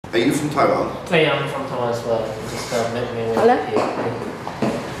Are you from Taiwan? I am from Taiwan as well. Just met me with Hello?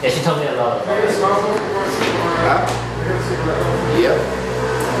 Yeah, she told me a lot about it. Yeah.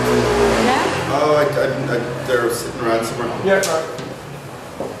 Yeah? Oh, they're sitting around somewhere. Yeah, right.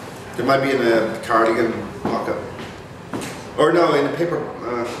 They might be in a cardigan pocket. Or no, in a paper.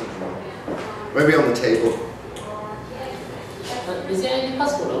 I don't know. Maybe on the table. Is there any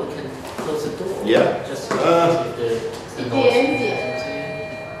possible we can close the door? Yeah. Just the 一点点。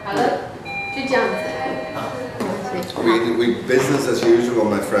好了，就这样子。 We business as usual,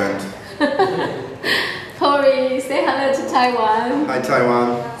 my friend. Pauric, say hello to Taiwan. Hi,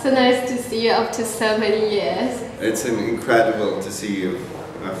 Taiwan. So nice to see you after so many years. It's incredible to see you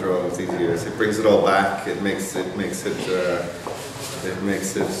after all of these years. It brings it all back. It makes it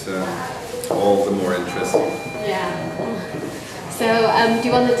all the more interesting. Yeah. So, do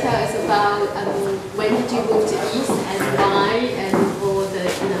you want to tell us about when did you move to East and why and all the,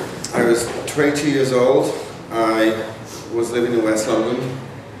 you know? I was 22 years old. I was living in West London.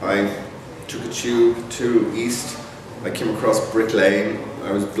 I took a tube to East. I came across Brick Lane.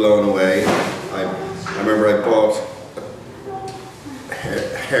 I was blown away. I remember I bought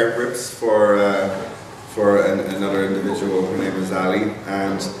hair grips for another individual. Her name is Ali,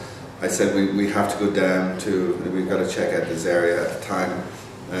 and I said we have to go down to. We've got to check out this area at the time.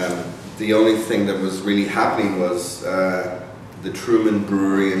 The only thing that was really happening was the Truman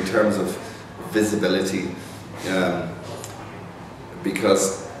Brewery in terms of visibility,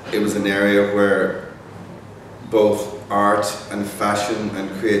 because it was an area where both art and fashion and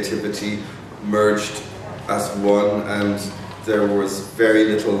creativity merged as one, and there was very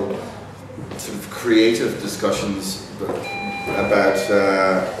little sort of creative discussions about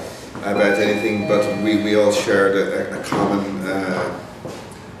anything, but we all shared a common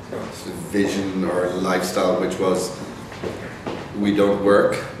sort of vision or lifestyle, which was we don't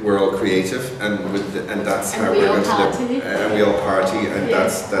work, we're all creative, and that's how we're going to live, and we all party, and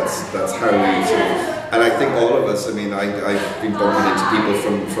that's how we sort of, and I think all of us, I mean, I've been bumping into people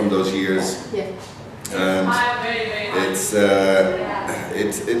from those years, and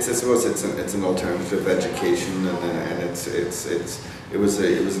it's I suppose it's an alternative education, and it was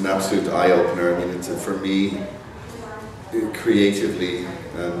an absolute eye opener. I mean, for me, creatively,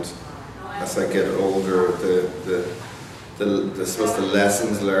 and as I get older, I suppose the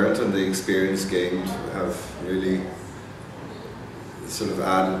lessons learned and the experience gained have really sort of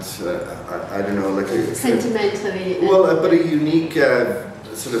added, I don't know, like a sentimentally. But a unique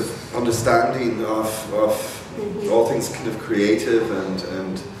sort of understanding of all things kind of creative and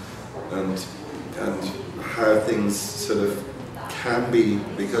how things sort of can be,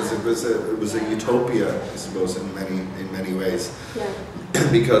 because it was a utopia, I suppose, in many ways. Yeah.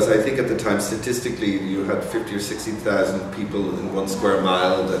 Because I think at the time, statistically, you had 50 or 60,000 people in 1 square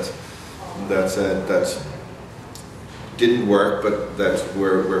mile that didn't work, but that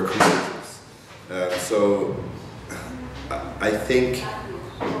were creatives. So I think,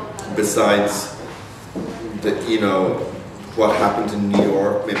 besides what happened in New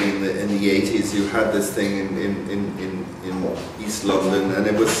York, maybe in the 80s, you had this thing in East London, and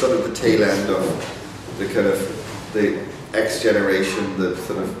it was sort of the tail end of the kind of the X generation, the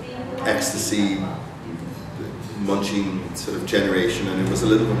sort of ecstasy munching sort of generation, and it was a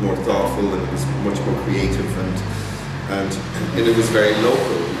little bit more thoughtful, and it was much more creative, and it was very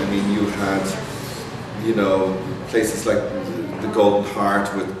local. I mean, you had places like the Golden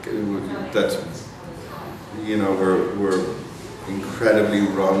Heart that were incredibly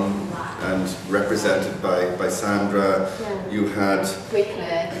run and represented by Sandra. Yeah. You had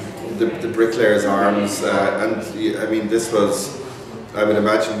the Bricklayers' Arms, and I mean, this was, I would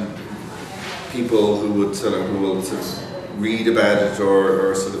imagine, people who will sort of read about it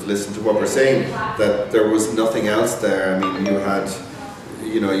or sort of listen to what we're saying, that there was nothing else there. I mean, you had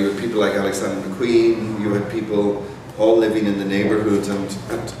people like Alexander McQueen, you had people all living in the neighbourhood, and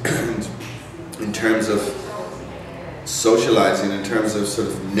in terms of socializing, in terms of sort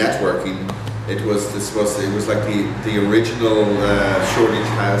of networking, it was like the original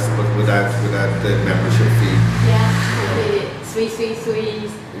Shoreditch House, but without the membership fee. Yeah, the 333.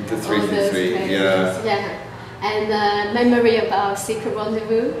 The 333, yeah. Yeah, and memory about Secret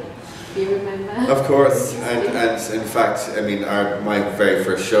Rendezvous. Do you remember? Of course, and in fact, I mean, my very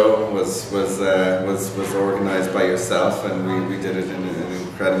first show was organised by yourself, and we did it in an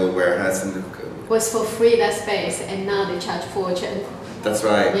incredible warehouse. And was for free, that space, and now they charge fortune. That's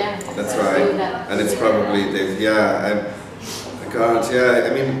right. Yeah, that's right. And it's probably God, yeah.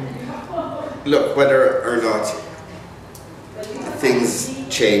 I mean, look, whether or not things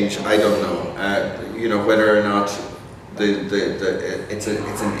change, I don't know. Whether or not it's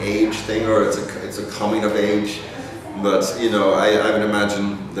an age thing, or it's a coming of age. But you know, I would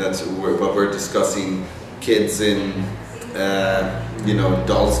imagine that what we're discussing, kids in you know,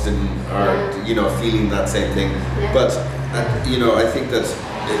 Dalston are, you know, feeling that same thing. Yeah. But you know, I think that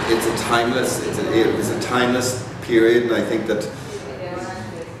it's a timeless, it was a timeless period, and I think that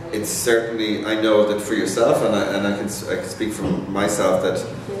it's certainly, I know that for yourself, and I can speak for myself, that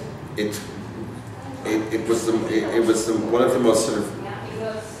it was one of the most sort of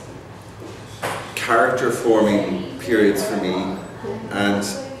character forming periods for me, and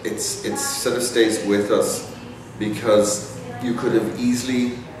it sort of stays with us, because you could have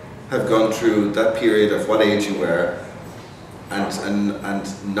easily have gone through that period of what age you were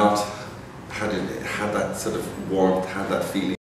and not had that sort of warmth, had that feeling.